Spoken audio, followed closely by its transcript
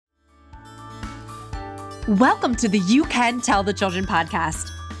Welcome to the You Can Tell the Children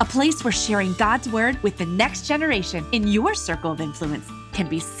podcast, a place where sharing God's word with the next generation in your circle of influence can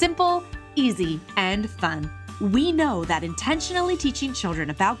be simple, easy, and fun. We know that intentionally teaching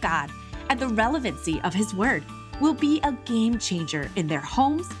children about God and the relevancy of His word will be a game changer in their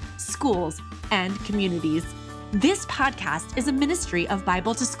homes, schools, and communities. This podcast is a ministry of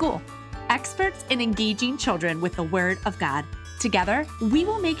Bible to School, experts in engaging children with the Word of God. Together, we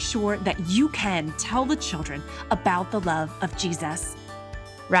will make sure that you can tell the children about the love of Jesus.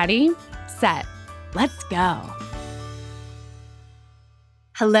 Ready, set, let's go.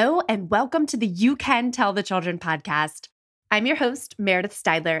 Hello, and welcome to the You Can Tell the Children podcast. I'm your host, Meredith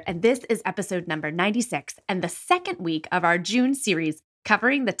Steidler, and this is episode number 96 and the second week of our June series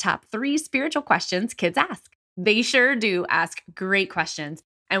covering the top 3 spiritual questions kids ask. They sure do ask great questions,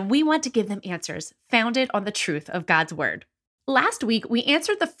 and we want to give them answers founded on the truth of God's word. Last week, we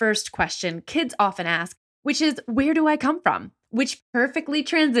answered the first question kids often ask, which is, where do I come from? Which perfectly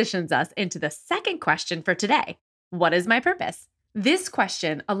transitions us into the second question for today. What is my purpose? This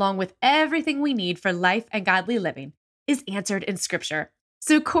question, along with everything we need for life and godly living, is answered in Scripture.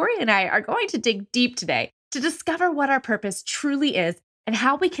 So Corey and I are going to dig deep today to discover what our purpose truly is and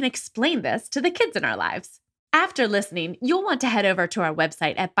how we can explain this to the kids in our lives. After listening, you'll want to head over to our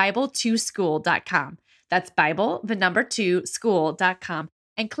website at Bible2School.com. That's Bible, the number 2, school.com,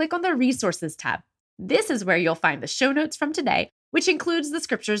 and click on the Resources tab. This is where you'll find the show notes from today, which includes the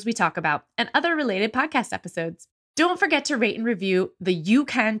scriptures we talk about and other related podcast episodes. Don't forget to rate and review the You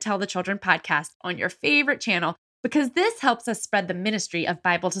Can Tell the Children podcast on your favorite channel, because this helps us spread the ministry of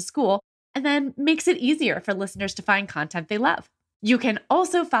Bible to School and then makes it easier for listeners to find content they love. You can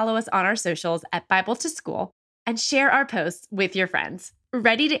also follow us on our socials at Bible to School and share our posts with your friends.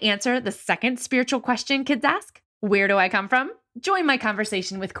 Ready to answer the second spiritual question kids ask? Where do I come from? Join my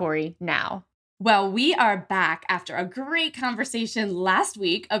conversation with Corey now. Well, we are back after a great conversation last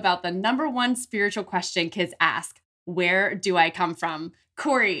week about the number 1 spiritual question kids ask. Where do I come from?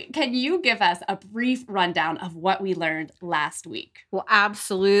 Corey, can you give us a brief rundown of what we learned last week? Well,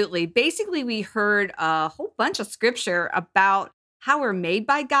 absolutely. Basically, we heard a whole bunch of scripture about how we're made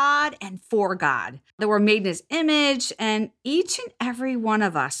by God and for God, that we're made in His image, and each and every one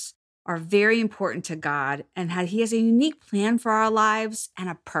of us are very important to God, and how He has a unique plan for our lives and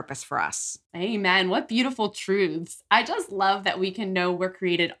a purpose for us. Amen. What beautiful truths. I just love that we can know we're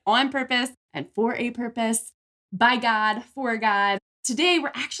created on purpose and for a purpose, by God, for God. Today,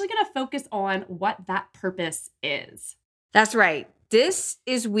 we're actually going to focus on what that purpose is. That's right. This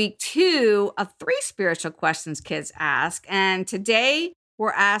is week 2 of 3 spiritual questions kids ask. And today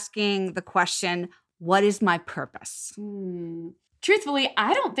we're asking the question, what is my purpose? Truthfully,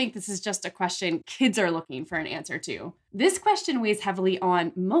 I don't think this is just a question kids are looking for an answer to. This question weighs heavily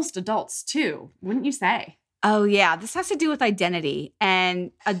on most adults too, wouldn't you say? Oh, yeah. This has to do with identity,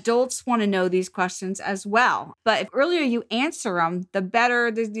 and adults want to know these questions as well. But if earlier you answer them, the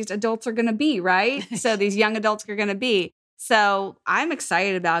better these adults are going to be, right? So these young adults are going to be. So I'm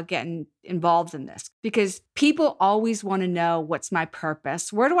excited about getting involved in this because people always want to know, what's my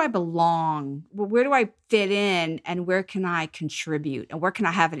purpose? Where do I belong? Where do I fit in? And where can I contribute? And where can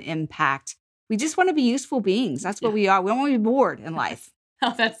I have an impact? We just want to be useful beings. That's what we are. We don't want to be bored in life.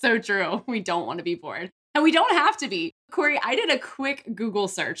 Oh, that's so true. We don't want to be bored. And we don't have to be. Corey, I did a quick Google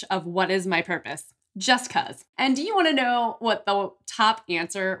search of what is my purpose, just cuz. And do you want to know what the top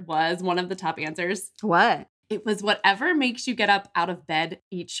answer was? One of the top answers? What? It was whatever makes you get up out of bed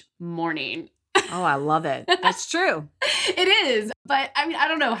each morning. Oh, I love it. That's true. It is. But I mean, I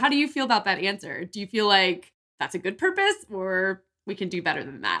don't know. How do you feel about that answer? Do you feel like that's a good purpose, or we can do better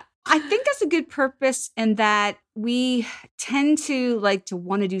than that? I think that's a good purpose in that we tend to like to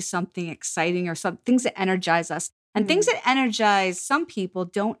want to do something exciting or some things that energize us. And things that energize some people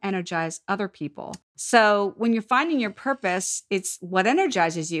don't energize other people. So when you're finding your purpose, it's what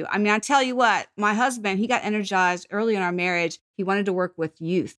energizes you. I mean, I tell you what, my husband, he got energized early in our marriage. He wanted to work with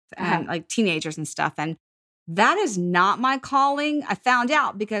youth and like teenagers and stuff. And that is not my calling. I found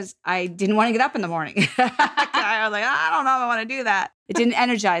out because I didn't want to get up in the morning. I was like, I don't know if I want to do that. It didn't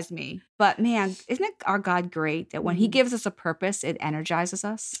energize me. But man, isn't it our God great that when He gives us a purpose, it energizes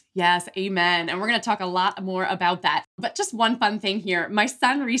us? Yes, amen. And we're going to talk a lot more about that. But just one fun thing here. My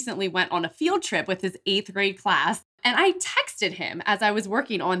son recently went on a field trip with his 8th grade class, and I texted him as I was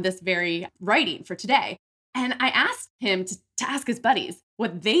working on this very writing for today. And I asked him to ask his buddies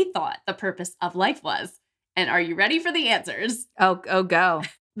what they thought the purpose of life was. And are you ready for the answers? Oh, go.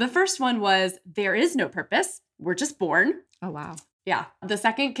 The first one was, there is no purpose. We're just born. Oh, wow. Yeah. The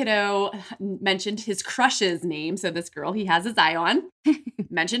second kiddo mentioned his crush's name. So this girl he has his eye on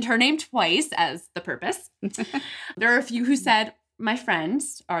mentioned her name twice as the purpose. There are a few who said, my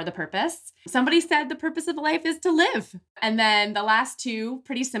friends are the purpose. Somebody said the purpose of life is to live. And then the last two,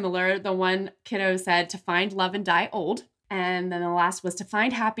 pretty similar. The one kiddo said to find love and die old. And then the last was to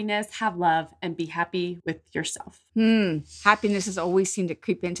find happiness, have love, and be happy with yourself. Happiness has always seemed to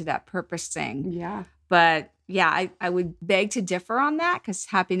creep into that purpose thing. Yeah. But yeah, I would beg to differ on that because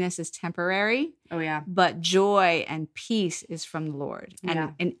happiness is temporary. Oh, yeah. But joy and peace is from the Lord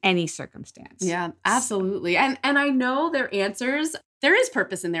and in any circumstance. Yeah, absolutely. And I know their answers, there is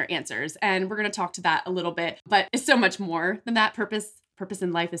purpose in their answers. And we're going to talk to that a little bit, but it's so much more than that. Purpose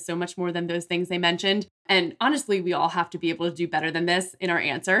in life is so much more than those things they mentioned. And honestly, we all have to be able to do better than this in our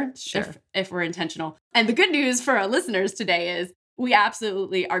answer if we're intentional. And the good news for our listeners today is we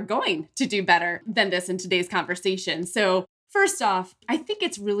absolutely are going to do better than this in today's conversation. So first off, I think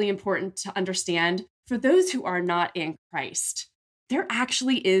it's really important to understand for those who are not in Christ, there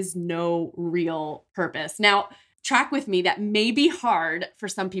actually is no real purpose. Now, track with me, that may be hard for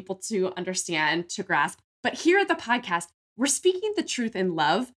some people to understand, to grasp, but here at the podcast, we're speaking the truth in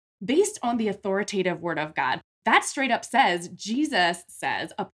love based on the authoritative word of God. That straight up says, Jesus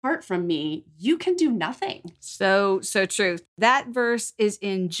says, apart from me, you can do nothing. So true. That verse is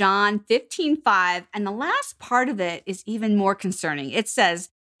in John 15:5, and the last part of it is even more concerning. It says,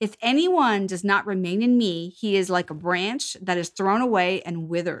 if anyone does not remain in me, he is like a branch that is thrown away and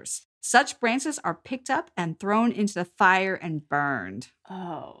withers. Such branches are picked up and thrown into the fire and burned.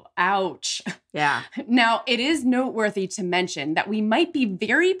 Oh, ouch. Yeah. Now, it is noteworthy to mention that we might be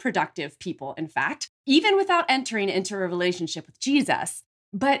very productive people, in fact, even without entering into a relationship with Jesus,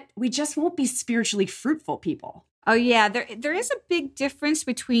 but we just won't be spiritually fruitful people. Oh, yeah. There is a big difference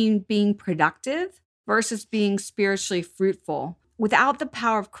between being productive versus being spiritually fruitful. Without the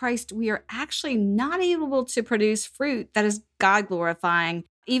power of Christ, we are actually not able to produce fruit that is God glorifying.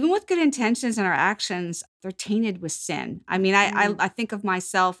 Even with good intentions and our actions, they're tainted with sin. I mean, I think of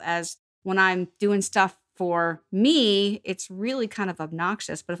myself as when I'm doing stuff for me, it's really kind of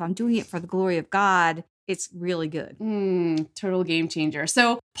obnoxious. But if I'm doing it for the glory of God, it's really good. Total game changer.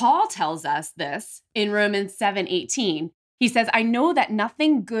 So Paul tells us this in Romans 7:18. He says, I know that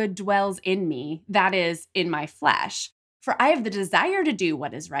nothing good dwells in me, that is, in my flesh. For I have the desire to do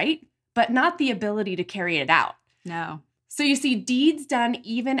what is right, but not the ability to carry it out. No. So you see, deeds done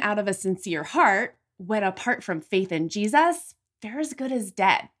even out of a sincere heart, when apart from faith in Jesus, they're as good as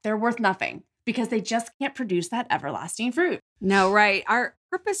dead. They're worth nothing because they just can't produce that everlasting fruit. No, right. Our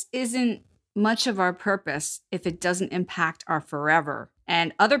purpose isn't much of our purpose if it doesn't impact our forever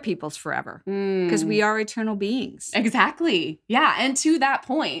and other people's forever because we are eternal beings. Exactly. Yeah. And to that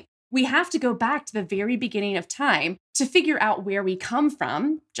point, we have to go back to the very beginning of time to figure out where we come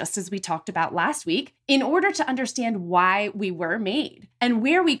from, just as we talked about last week, in order to understand why we were made. And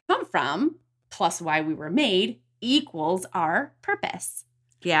where we come from, plus why we were made, equals our purpose.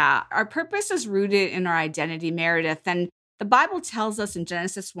 Yeah, our purpose is rooted in our identity, Meredith. And the Bible tells us in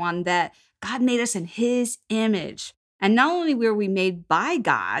Genesis 1 that God made us in his image. And not only were we made by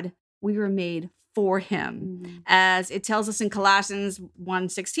God, we were made for him, as it tells us in Colossians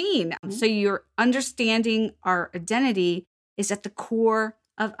 1:16. So your understanding our identity is at the core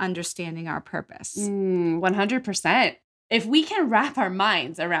of understanding our purpose. 100%. If we can wrap our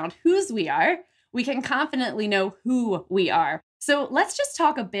minds around whose we are, we can confidently know who we are. So let's just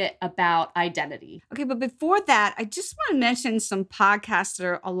talk a bit about identity. Okay, but before that, I just want to mention some podcasts that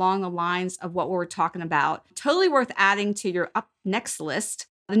are along the lines of what we're talking about. Totally worth adding to your up next list.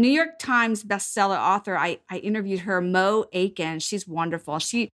 The New York Times bestseller author, I interviewed her, Mo Aiken. She's wonderful.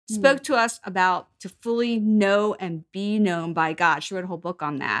 She spoke to us about to fully know and be known by God. She wrote a whole book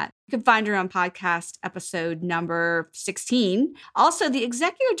on that. You can find her on podcast episode number 16. Also, the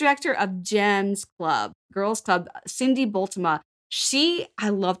executive director of GEMS Club, Girls Club, Cindy Boltema. I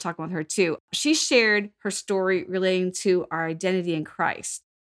love talking with her too. She shared her story relating to our identity in Christ.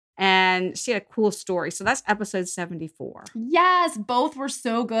 And she had a cool story. So that's episode 74. Yes, both were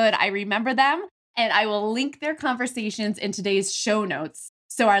so good. I remember them, and I will link their conversations in today's show notes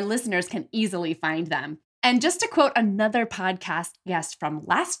so our listeners can easily find them. And just to quote another podcast guest from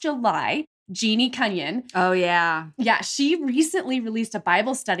last July, Jeannie Cunyon. Oh, yeah. Yeah, she recently released a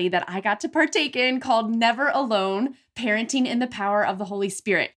Bible study that I got to partake in called Never Alone, Parenting in the Power of the Holy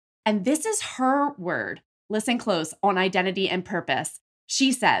Spirit. And this is her word. Listen close on identity and purpose.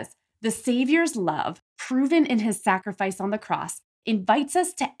 She says, the Savior's love, proven in his sacrifice on the cross, invites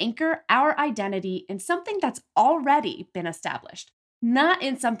us to anchor our identity in something that's already been established. not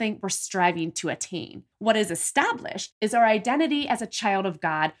in something we're striving to attain. What is established is our identity as a child of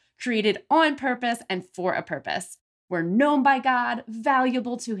God, created on purpose and for a purpose. We're known by God,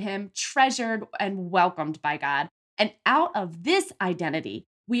 valuable to Him, treasured and welcomed by God. And out of this identity,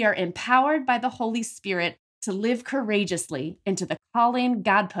 we are empowered by the Holy Spirit to live courageously into the calling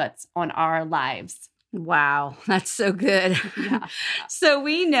God puts on our lives. Wow, that's so good. Yeah. So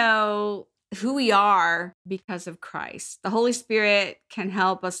we know who we are because of Christ. The Holy Spirit can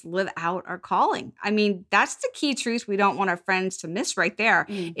help us live out our calling. I mean, that's the key truth we don't want our friends to miss right there.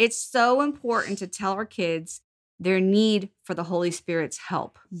 It's so important to tell our kids their need for the Holy Spirit's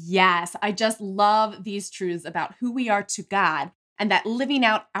help. Yes, I just love these truths about who we are to God and that living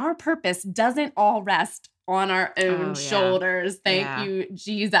out our purpose doesn't all rest on our own shoulders. Thank you,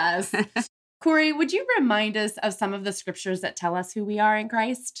 Jesus. Corey, would you remind us of some of the scriptures that tell us who we are in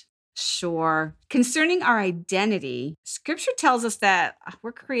Christ? Sure. Concerning our identity, scripture tells us that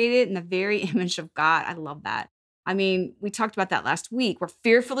we're created in the very image of God. I love that. I mean, we talked about that last week. We're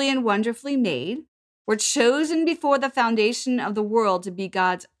fearfully and wonderfully made. We're chosen before the foundation of the world to be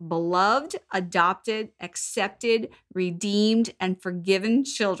God's beloved, adopted, accepted, redeemed, and forgiven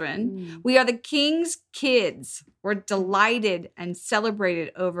children. We are the King's kids. We're delighted and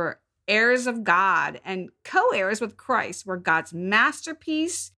celebrated over heirs of God and co-heirs with Christ. We're God's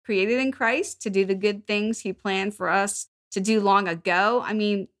masterpiece, created in Christ to do the good things He planned for us to do long ago. I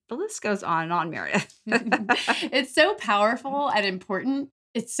mean, the list goes on and on, Meredith. It's so powerful and important.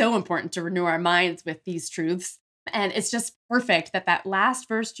 It's so important to renew our minds with these truths. And it's just perfect that that last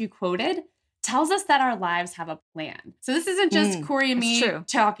verse you quoted tells us that our lives have a plan. So this isn't just Corey and me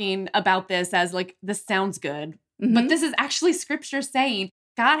talking about this as like, this sounds good, but this is actually scripture saying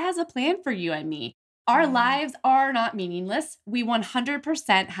God has a plan for you and me. Our lives are not meaningless. We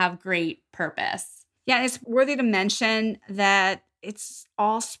 100% have great purpose. Yeah, it's worthy to mention that it's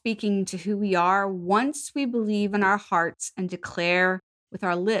all speaking to who we are once we believe in our hearts and declare with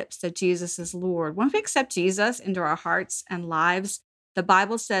our lips that Jesus is Lord. Once we accept Jesus into our hearts and lives, the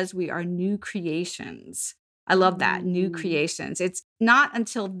Bible says we are new creations. I love that, new creations. It's not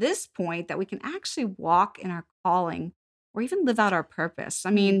until this point that we can actually walk in our calling or even live out our purpose.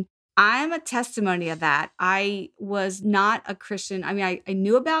 I mean, I'm a testimony of that. I was not a Christian. I mean, I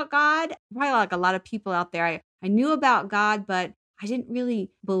knew about God, probably like a lot of people out there. I knew about God, but I didn't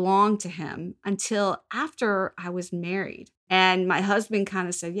really belong to Him until after I was married. And my husband kind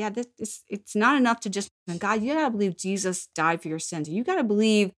of said, yeah, it's not enough to just, God, you got to believe Jesus died for your sins. You got to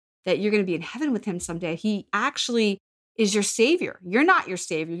believe that you're going to be in heaven with Him someday. He actually is your savior. You're not your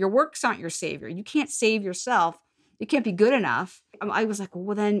savior. Your works aren't your savior. You can't save yourself. You can't be good enough. I was like,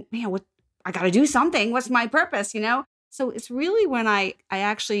 well, then, man, I got to do something. What's my purpose, So it's really when I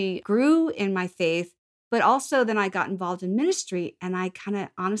actually grew in my faith, but also then I got involved in ministry. And I kind of,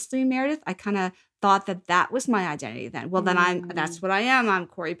 honestly, Meredith, I kind of thought that was my identity then. Well, then that's what I am. I'm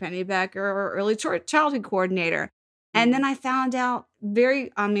Corey Pennybecker, early childhood coordinator. And then I found out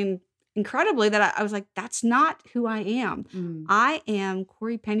incredibly that I was like, that's not who I am. I am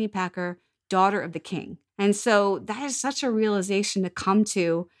Corey Pennypacker, daughter of the King. And so that is such a realization to come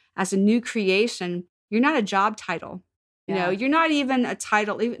to as a new creation. You're not a job title. You're not even a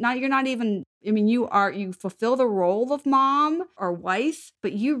title. You fulfill the role of mom or wife,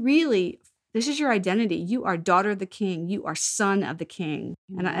 but this is your identity. You are daughter of the King. You are son of the King.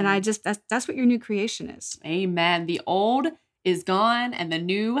 And that's what your new creation is. Amen. The old is gone and the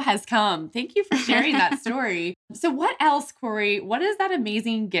new has come. Thank you for sharing that story. So what else, Corey? What is that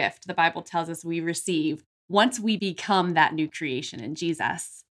amazing gift the Bible tells us we receive once we become that new creation in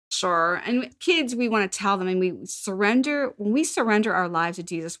Jesus? Sure. And kids, we want to tell them, and when we surrender our lives to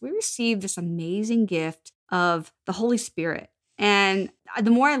Jesus, we receive this amazing gift of the Holy Spirit. And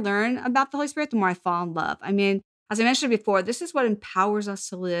the more I learn about the Holy Spirit, the more I fall in love. I mean, as I mentioned before, this is what empowers us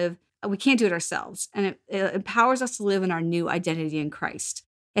to live. We can't do it ourselves. And it empowers us to live in our new identity in Christ.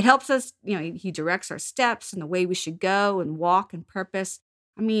 It helps us, He directs our steps and the way we should go and walk and purpose.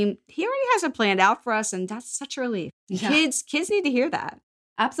 I mean, He already has it planned out for us, and that's such a relief. Yeah. Kids need to hear that.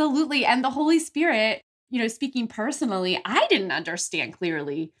 Absolutely. And the Holy Spirit, speaking personally, I didn't understand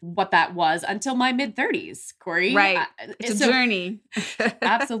clearly what that was until my mid-30s, Corey. Right. It's a journey.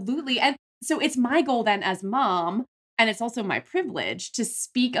 Absolutely. And so it's my goal then as mom, and it's also my privilege to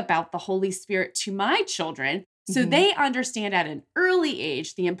speak about the Holy Spirit to my children so they understand at an early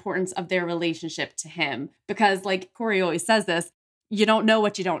age the importance of their relationship to Him. Because like Corey always says this, you don't know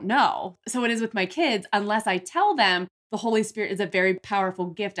what you don't know. So it is with my kids, unless I tell them the Holy Spirit is a very powerful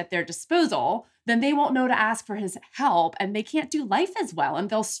gift at their disposal then they won't know to ask for his help and they can't do life as well. And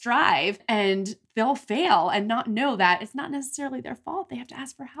they'll strive and they'll fail and not know that it's not necessarily their fault. They have to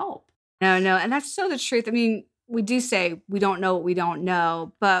ask for help. No, no. And that's so the truth. I mean, we do say we don't know what we don't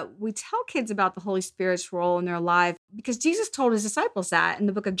know, but we tell kids about the Holy Spirit's role in their life because Jesus told his disciples that in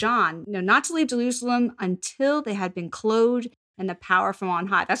the book of John, not to leave Jerusalem until they had been clothed in the power from on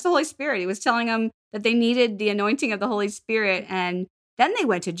high. That's the Holy Spirit. He was telling them that they needed the anointing of the Holy Spirit. And then they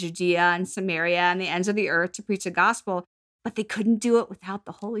went to Judea and Samaria and the ends of the earth to preach the gospel, but they couldn't do it without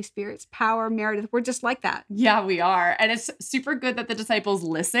the Holy Spirit's power. Meredith, we're just like that. Yeah, we are. And it's super good that the disciples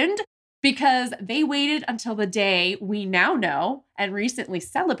listened because they waited until the day we now know and recently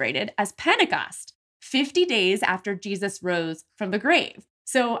celebrated as Pentecost, 50 days after Jesus rose from the grave.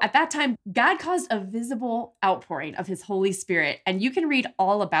 So at that time, God caused a visible outpouring of his Holy Spirit, and you can read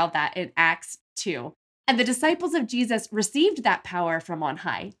all about that in Acts 2. And the disciples of Jesus received that power from on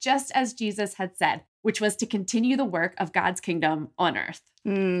high, just as Jesus had said, which was to continue the work of God's kingdom on earth.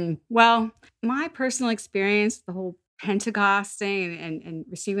 Well, my personal experience, the whole Pentecost thing and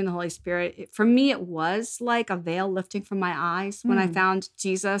receiving the Holy Spirit, for me, it was like a veil lifting from my eyes when I found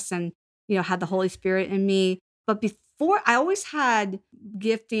Jesus and, had the Holy Spirit in me. But before, I always had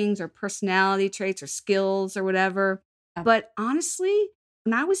giftings or personality traits or skills or whatever. But honestly,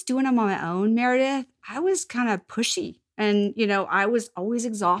 when I was doing them on my own, Meredith, I was kind of pushy. And, I was always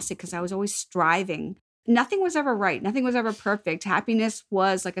exhausted because I was always striving. Nothing was ever right. Nothing was ever perfect. Happiness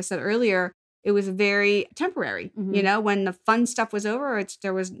was, like I said earlier, it was very temporary. When the fun stuff was over,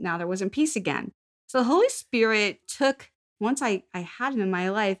 there wasn't peace again. So the Holy Spirit once I had him in my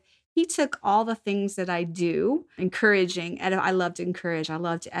life, he took all the things that I do, encouraging. I love to encourage. I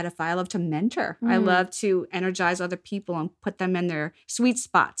love to edify. I love to mentor. I love to energize other people and put them in their sweet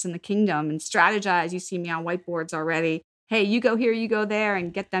spots in the kingdom and strategize. You see me on whiteboards already. Hey, you go here, you go there,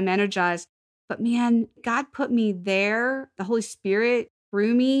 and get them energized. But man, God put me there, the Holy Spirit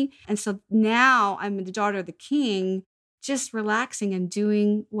through me. And so now I'm the daughter of the King, just relaxing and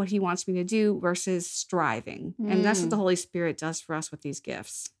doing what he wants me to do versus striving. And that's what the Holy Spirit does for us with these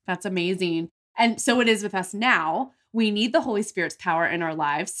gifts. That's amazing. And so it is with us now. We need the Holy Spirit's power in our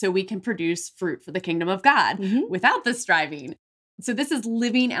lives so we can produce fruit for the kingdom of God without the striving. So this is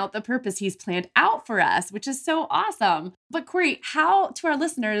living out the purpose he's planned out for us, which is so awesome. But Corey, how, to our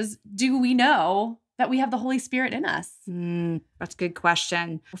listeners, do we know that we have the Holy Spirit in us? That's a good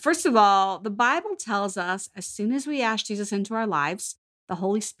question. Well, first of all, the Bible tells us as soon as we ask Jesus into our lives, the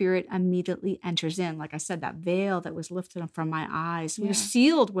Holy Spirit immediately enters in. Like I said, that veil that was lifted from my eyes, we're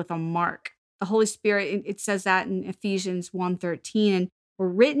sealed with a mark. The Holy Spirit, it says that in Ephesians 1:13, and we're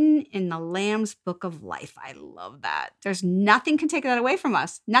written in the Lamb's book of life. I love that. There's nothing can take that away from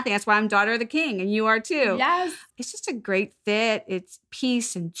us. Nothing. That's why I'm daughter of the King, and you are too. Yes. It's just a great fit. It's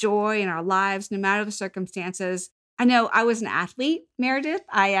peace and joy in our lives, no matter the circumstances. I know I was an athlete, Meredith.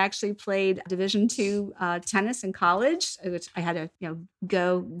 I actually played Division II tennis in college, which I had to,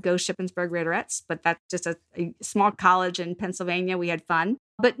 go Shippensburg Raiderettes, but that's just a small college in Pennsylvania. We had fun.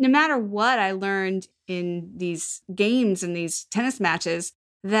 But no matter what I learned in these games and these tennis matches,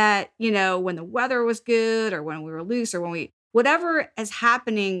 that, when the weather was good or when we were loose or whatever is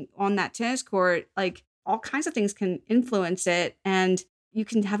happening on that tennis court, like all kinds of things can influence it. And you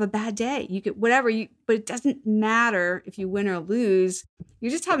can have a bad day. You could, but it doesn't matter if you win or lose.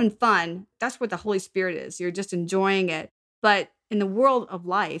 You're just having fun. That's what the Holy Spirit is. You're just enjoying it. But in the world of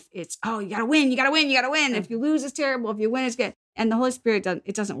life, it's, you got to win, you got to win, you got to win. If you lose, it's terrible. If you win, it's good. And the Holy Spirit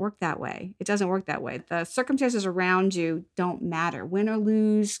doesn't work that way. It doesn't work that way. The circumstances around you don't matter. Win or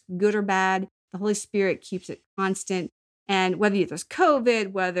lose, good or bad, the Holy Spirit keeps it constant. And whether there's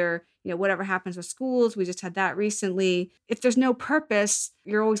COVID, whether, whatever happens with schools, we just had that recently. If there's no purpose,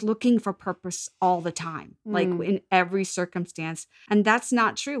 you're always looking for purpose all the time, like in every circumstance. And that's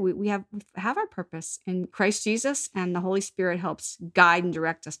not true. We have our purpose in Christ Jesus, and the Holy Spirit helps guide and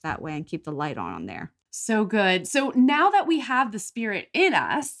direct us that way and keep the light on there. So good. So now that we have the Spirit in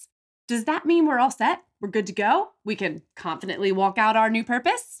us, does that mean we're all set? We're good to go? We can confidently walk out our new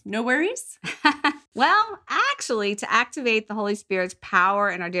purpose? No worries? Well, actually, to activate the Holy Spirit's power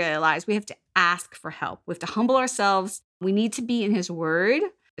in our daily lives, we have to ask for help. We have to humble ourselves. We need to be in his word.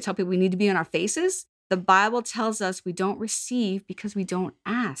 I tell people we need to be on our faces. The Bible tells us we don't receive because we don't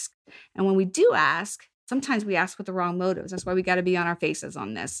ask. And when we do ask, sometimes we ask with the wrong motives. That's why we got to be on our faces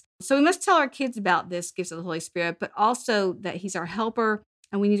on this. So we must tell our kids about this gifts of the Holy Spirit, but also that he's our helper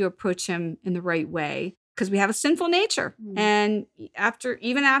and we need to approach him in the right way because we have a sinful nature. And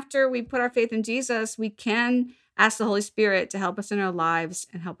even after we put our faith in Jesus, we can ask the Holy Spirit to help us in our lives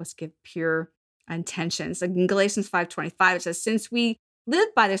and help us give pure intentions. Like in Galatians 5:25, it says, since we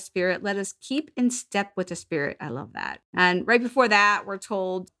live by the Spirit. Let us keep in step with the Spirit. I love that. And right before that, we're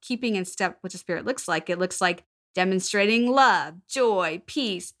told keeping in step with the Spirit looks like. It looks like demonstrating love, joy,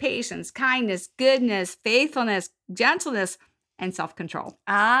 peace, patience, kindness, goodness, faithfulness, gentleness, and self-control.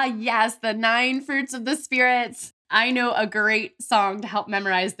 Ah, yes, the 9 fruits of the Spirit. I know a great song to help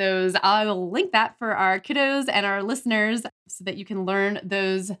memorize those. I will link that for our kiddos and our listeners so that you can learn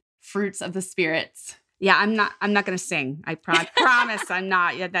those fruits of the Spirit. Yeah, I'm not going to sing. I promise I'm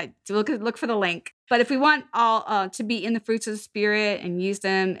not. Yeah, that look for the link. But if we want all to be in the fruits of the Spirit and use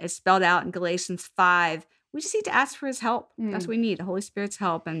them as spelled out in Galatians 5, we just need to ask for his help. That's what we need, the Holy Spirit's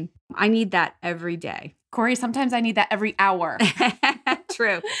help. And I need that every day. Corey, sometimes I need that every hour.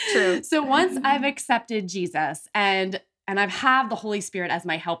 True. So once I've accepted Jesus and I have the Holy Spirit as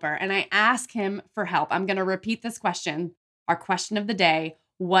my helper and I ask him for help, I'm going to repeat this question, our question of the day.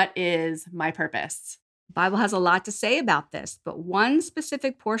 What is my purpose? The Bible has a lot to say about this, but one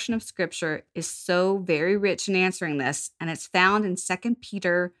specific portion of scripture is so very rich in answering this, and it's found in 2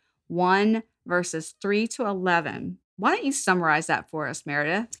 Peter 1, verses 3 to 11. Why don't you summarize that for us,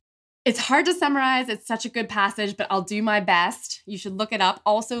 Meredith? It's hard to summarize. It's such a good passage, but I'll do my best. You should look it up,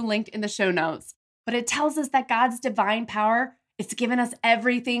 also linked in the show notes. But it tells us that God's divine power, it's given us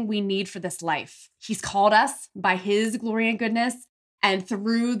everything we need for this life. He's called us by his glory and goodness. And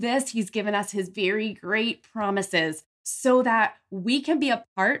through this, he's given us his very great promises so that we can be a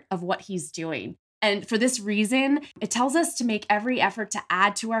part of what he's doing. And for this reason, it tells us to make every effort to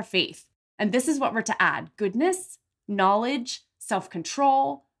add to our faith. And this is what we're to add: goodness, knowledge,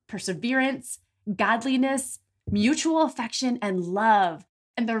 self-control, perseverance, godliness, mutual affection, and love.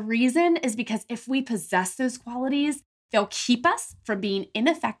 And the reason is because if we possess those qualities, they'll keep us from being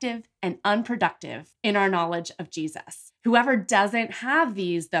ineffective and unproductive in our knowledge of Jesus. Whoever doesn't have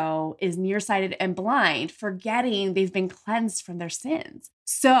these, though, is nearsighted and blind, forgetting they've been cleansed from their sins.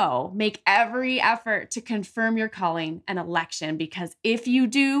 So make every effort to confirm your calling and election, because if you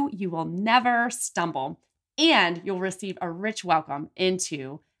do, you will never stumble, and you'll receive a rich welcome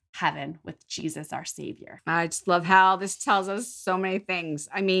into heaven with Jesus, our Savior. I just love how this tells us so many things.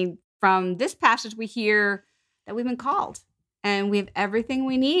 I mean, from this passage, we hear that we've been called and we have everything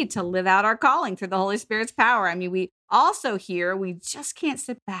we need to live out our calling through the Holy Spirit's power. I mean, we also hear we just can't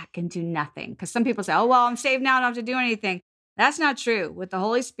sit back and do nothing, because some people say, oh, well, I'm saved now, I don't have to do anything. That's not true. With the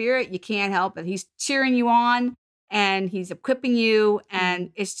Holy Spirit, you can't help it. He's cheering you on and he's equipping you,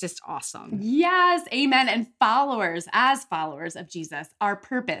 and it's just awesome. Yes, amen. And as followers of Jesus, our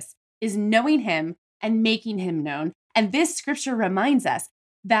purpose is knowing him and making him known. And this scripture reminds us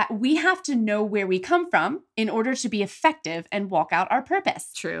that we have to know where we come from in order to be effective and walk out our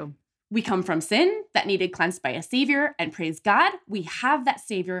purpose. True. We come from sin that needed cleansed by a Savior, and praise God, we have that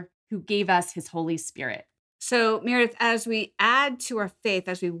Savior who gave us his Holy Spirit. So, Meredith, as we add to our faith,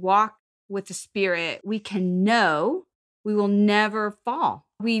 as we walk with the Spirit, we can know we will never fall.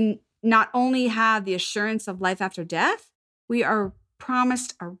 We not only have the assurance of life after death, we are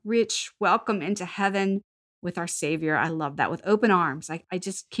promised a rich welcome into heaven with our Savior. I love that. With open arms. I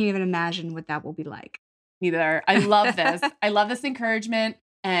just can't even imagine what that will be like. Neither. I love this. I love this encouragement.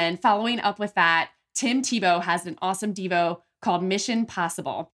 And following up with that, Tim Tebow has an awesome Devo called Mission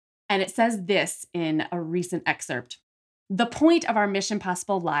Possible. And it says this in a recent excerpt: the point of our Mission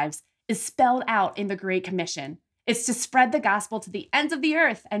Possible lives is spelled out in the Great Commission. It's to spread the gospel to the ends of the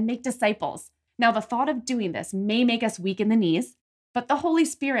earth and make disciples. Now, the thought of doing this may make us weak in the knees, but the Holy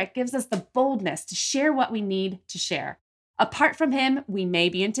Spirit gives us the boldness to share what we need to share. Apart from him, we may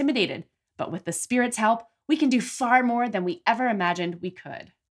be intimidated, but with the Spirit's help, we can do far more than we ever imagined we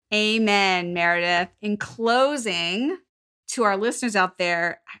could. Amen, Meredith. In closing, to our listeners out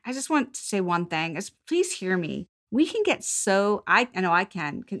there, I just want to say one thing: is please hear me. We can get so, I know I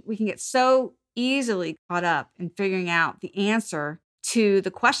can, we can get so easily caught up in figuring out the answer to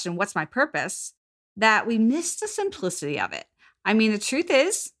the question, what's my purpose, that we miss the simplicity of it. I mean, the truth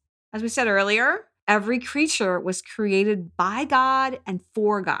is, as we said earlier, every creature was created by God and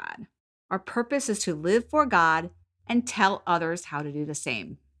for God. Our purpose is to live for God and tell others how to do the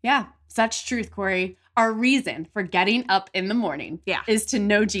same. Yeah, such truth, Corey. Our reason for getting up in the morning is to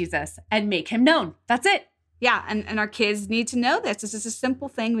know Jesus and make him known. That's it. Yeah, and our kids need to know this. This is a simple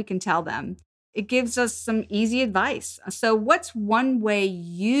thing we can tell them. It gives us some easy advice. So what's one way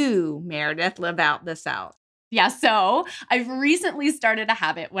you, Meredith, live out this out? Yeah, so I've recently started a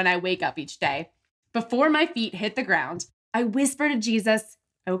habit when I wake up each day. Before my feet hit the ground, I whisper to Jesus,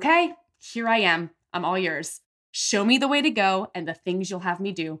 okay, here I am. I'm all yours. Show me the way to go and the things you'll have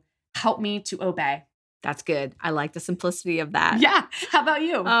me do. Help me to obey. That's good. I like the simplicity of that. Yeah. How about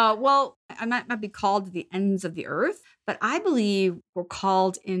you? Well, I might not be called to the ends of the earth, but I believe we're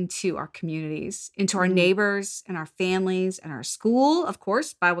called into our communities, into our neighbors and our families and our school, of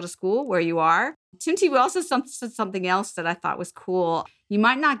course, Bible to school, where you are. Tim Tebow also said something else that I thought was cool. You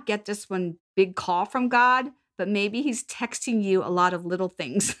might not get this one big call from God, but maybe he's texting you a lot of little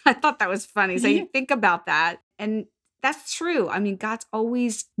things. I thought that was funny. So you think about that. And that's true. I mean, God's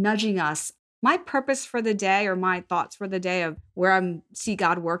always nudging us. My purpose for the day, or my thoughts for the day of where I see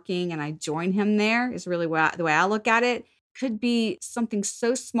God working and I join him there, is really the way I look at it. Could be something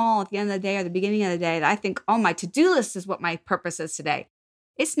so small at the end of the day or the beginning of the day that I think, oh, my to-do list is what my purpose is today.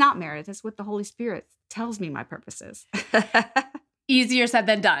 It's not, Meredith. It's what the Holy Spirit tells me my purpose is. Easier said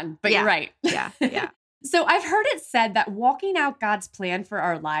than done, but you're right. Yeah. So I've heard it said that walking out God's plan for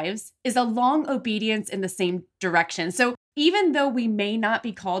our lives is a long obedience in the same direction. So even though we may not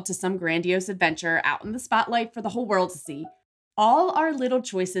be called to some grandiose adventure out in the spotlight for the whole world to see, all our little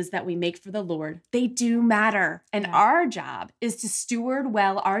choices that we make for the Lord, they do matter. And our job is to steward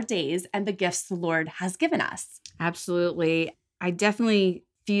well our days and the gifts the Lord has given us. Absolutely. I definitely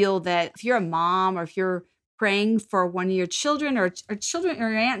feel that if you're a mom, or if you're praying for one of your children or children or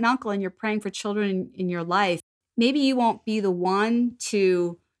your aunt and uncle, and you're praying for children in your life, maybe you won't be the one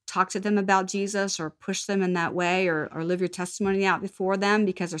to talk to them about Jesus or push them in that way, or live your testimony out before them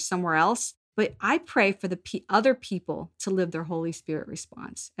because they're somewhere else. But I pray for the other people to live their Holy Spirit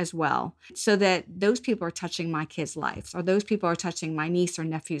response as well, so that those people are touching my kids' lives, or those people are touching my niece or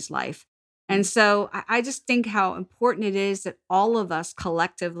nephew's life. And so I just think how important it is that all of us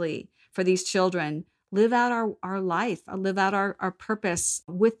collectively, for these children, live out our life, live out our purpose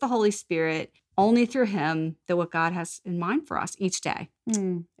with the Holy Spirit, only through him, that what God has in mind for us each day.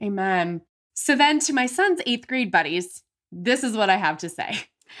 Amen. So then, to my son's 8th grade buddies, this is what I have to say.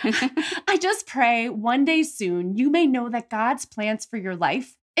 I just pray one day soon you may know that God's plans for your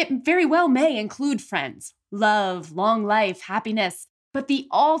life, it very well may include friends, love, long life, happiness, but the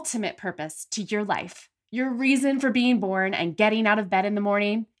ultimate purpose to your life, your reason for being born and getting out of bed in the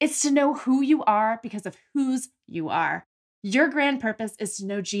morning, is to know who you are because of whose you are. Your grand purpose is to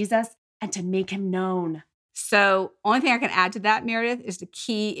know Jesus and to make him known. So, only thing I can add to that, Meredith, is the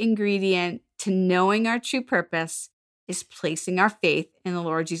key ingredient to knowing our true purpose is placing our faith in the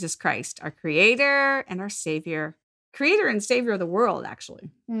Lord Jesus Christ, our creator and our savior, creator and savior of the world, actually.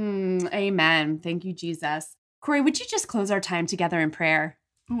 Amen. Thank you, Jesus. Corey, would you just close our time together in prayer?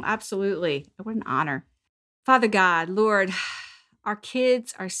 Oh, absolutely. What an honor. Father God, Lord, our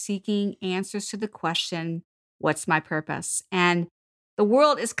kids are seeking answers to the question, what's my purpose? And the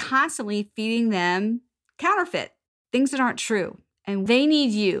world is constantly feeding them counterfeit, things that aren't true. And they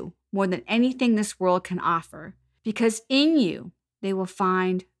need you more than anything this world can offer, because in you, they will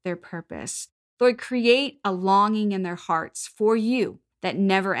find their purpose. Lord, create a longing in their hearts for you that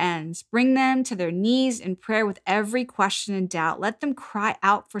never ends. Bring them to their knees in prayer with every question and doubt. Let them cry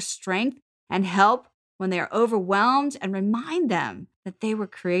out for strength and help when they are overwhelmed, and remind them that they were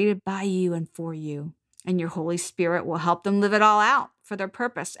created by you and for you. And your Holy Spirit will help them live it all out for their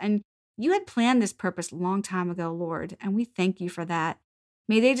purpose. And you had planned this purpose a long time ago, Lord, and we thank you for that.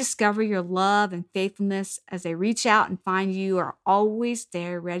 May they discover your love and faithfulness as they reach out and find you are always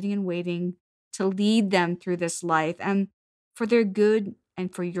there, ready and waiting to lead them through this life, and for their good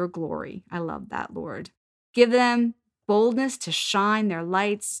and for your glory. I love that, Lord. Give them boldness to shine their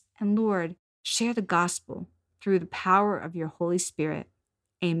lights, and Lord, share the gospel through the power of your Holy Spirit.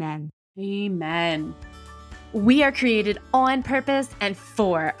 Amen. Amen. We are created on purpose and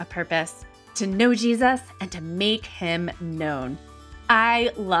for a purpose, to know Jesus and to make him known.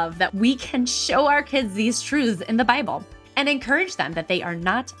 I love that we can show our kids these truths in the Bible and encourage them that they are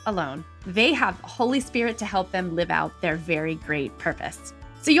not alone. They have the Holy Spirit to help them live out their very great purpose.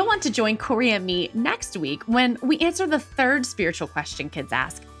 So you'll want to join Corey and me next week when we answer the third spiritual question kids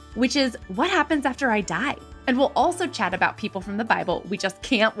ask, which is, what happens after I die? And we'll also chat about people from the Bible we just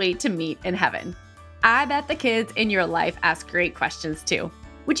can't wait to meet in heaven. I bet the kids in your life ask great questions too.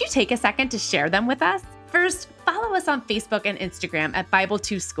 Would you take a second to share them with us? First, follow us on Facebook and Instagram at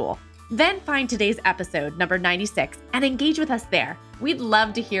Bible2School. Then find today's episode, number 96, and engage with us there. We'd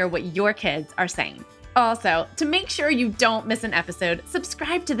love to hear what your kids are saying. Also, to make sure you don't miss an episode,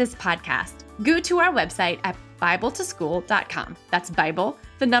 subscribe to this podcast. Go to our website at Bible2School.com. That's Bible,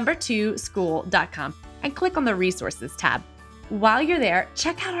 the number 2, school.com, and click on the resources tab. While you're there,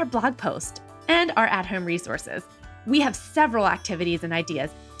 check out our blog post and our at-home resources. We have several activities and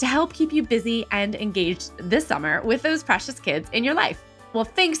ideas to help keep you busy and engaged this summer with those precious kids in your life. Well,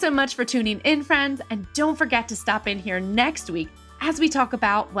 thanks so much for tuning in, friends, and don't forget to stop in here next week as we talk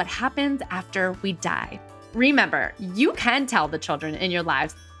about what happens after we die. Remember, you can tell the children in your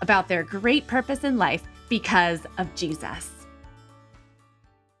lives about their great purpose in life because of Jesus.